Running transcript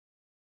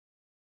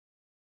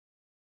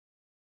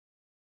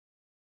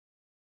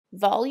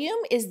Volume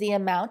is the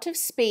amount of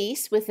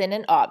space within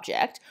an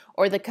object,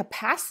 or the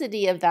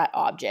capacity of that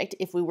object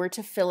if we were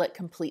to fill it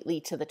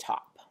completely to the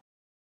top.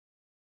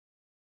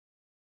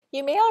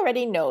 You may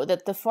already know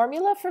that the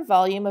formula for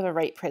volume of a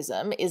right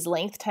prism is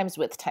length times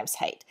width times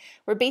height.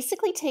 We're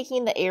basically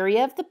taking the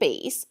area of the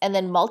base and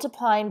then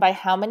multiplying by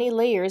how many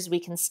layers we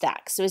can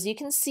stack. So as you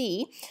can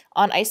see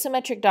on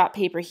isometric dot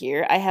paper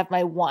here, I have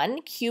my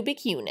 1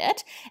 cubic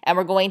unit, and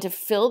we're going to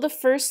fill the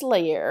first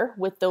layer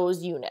with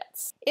those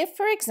units. If,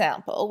 for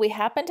example, we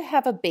happen to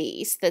have a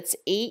base that's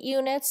 8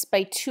 units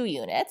by 2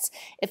 units,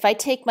 if I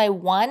take my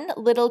 1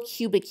 little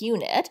cubic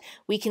unit,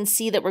 we can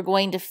see that we're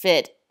going to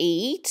fit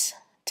 8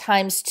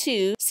 times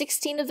 2,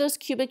 16 of those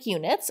cubic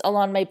units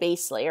along my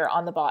base layer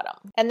on the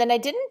bottom. And then I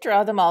didn't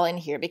draw them all in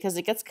here because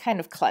it gets kind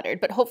of cluttered,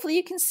 but hopefully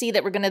you can see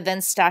that we're going to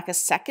then stack a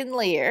second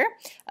layer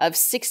of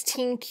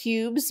 16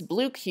 cubes,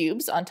 blue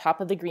cubes, on top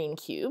of the green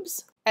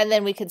cubes. And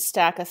then we could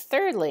stack a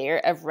third layer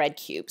of red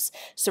cubes.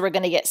 So we're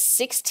going to get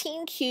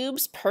 16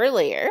 cubes per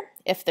layer.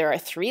 If there are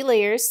 3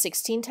 layers,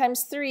 16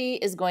 times 3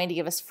 is going to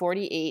give us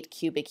 48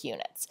 cubic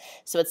units.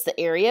 So it's the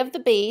area of the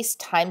base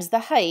times the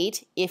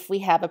height if we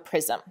have a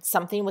prism,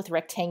 something with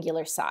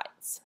rectangular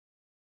sides.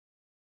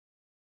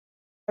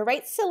 A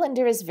right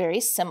cylinder is very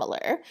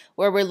similar,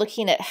 where we're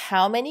looking at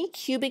how many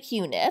cubic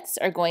units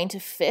are going to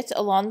fit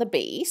along the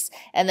base,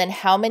 and then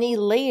how many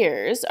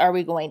layers are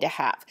we going to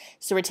have.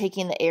 So we're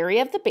taking the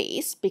area of the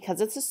base. Because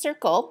it's a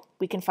circle,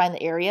 we can find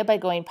the area by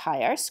going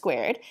pi r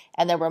squared,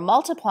 and then we're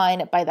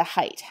multiplying it by the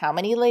height. How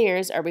many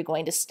layers are we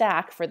going to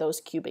stack for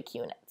those cubic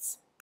units?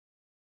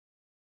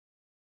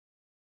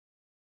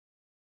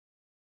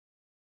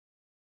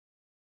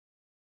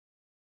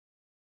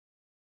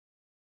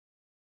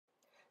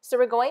 So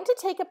we're going to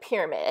take a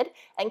pyramid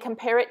and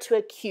compare it to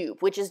a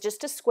cube, which is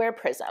just a square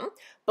prism.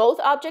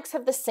 Both objects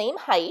have the same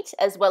height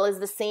as well as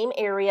the same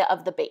area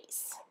of the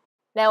base.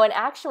 Now in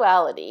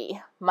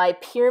actuality, my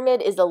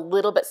pyramid is a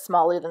little bit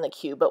smaller than the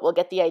cube, but we'll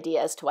get the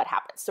idea as to what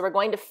happens. So we're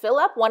going to fill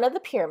up one of the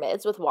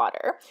pyramids with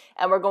water,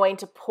 and we're going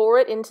to pour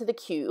it into the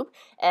cube,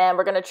 and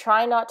we're going to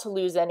try not to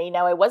lose any.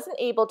 Now I wasn't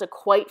able to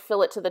quite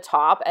fill it to the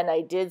top, and I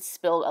did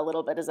spill a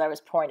little bit as I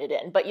was pouring it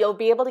in, but you'll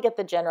be able to get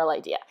the general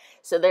idea.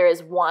 So there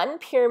is one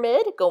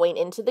pyramid going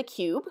into the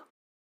cube.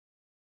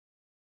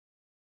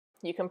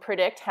 You can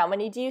predict how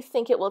many do you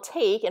think it will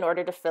take in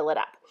order to fill it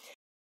up.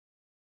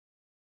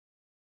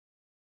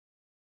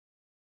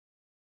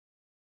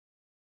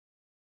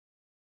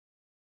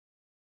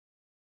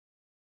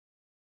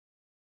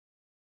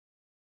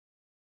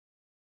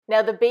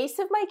 Now the base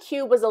of my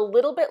cube was a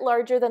little bit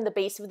larger than the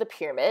base of the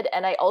pyramid,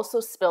 and I also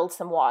spilled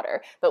some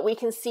water, but we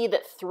can see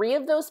that 3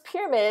 of those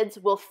pyramids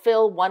will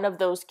fill one of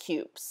those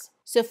cubes.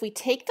 So if we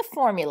take the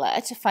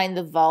formula to find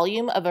the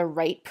volume of a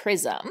right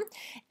prism,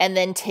 and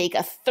then take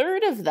a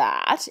third of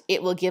that,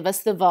 it will give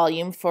us the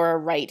volume for a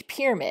right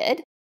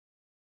pyramid.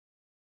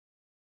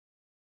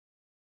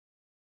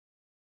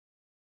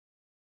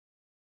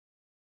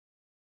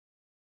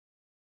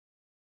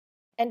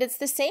 And it's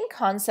the same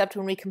concept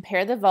when we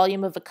compare the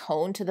volume of a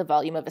cone to the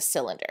volume of a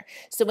cylinder.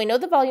 So we know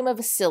the volume of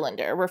a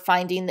cylinder, we're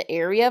finding the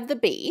area of the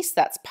base,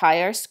 that's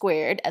pi r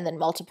squared, and then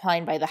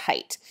multiplying by the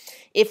height.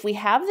 If we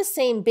have the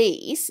same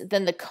base,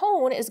 then the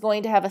cone is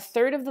going to have a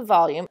third of the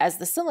volume as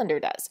the cylinder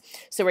does.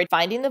 So we're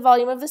finding the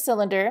volume of the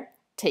cylinder,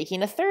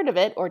 taking a third of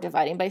it, or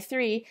dividing by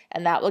 3,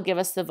 and that will give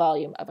us the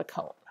volume of a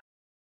cone.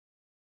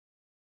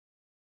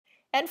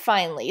 And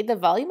finally, the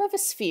volume of a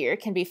sphere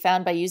can be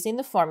found by using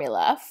the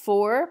formula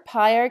 4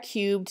 pi r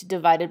cubed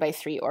divided by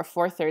 3, or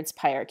 4/3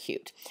 pi r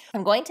cubed.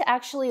 I'm going to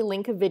actually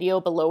link a video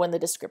below in the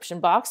description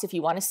box if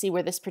you want to see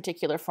where this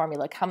particular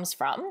formula comes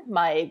from.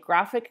 My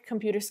graphic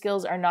computer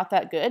skills are not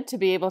that good to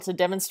be able to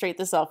demonstrate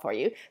this all for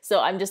you,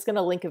 so I'm just going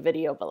to link a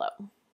video below.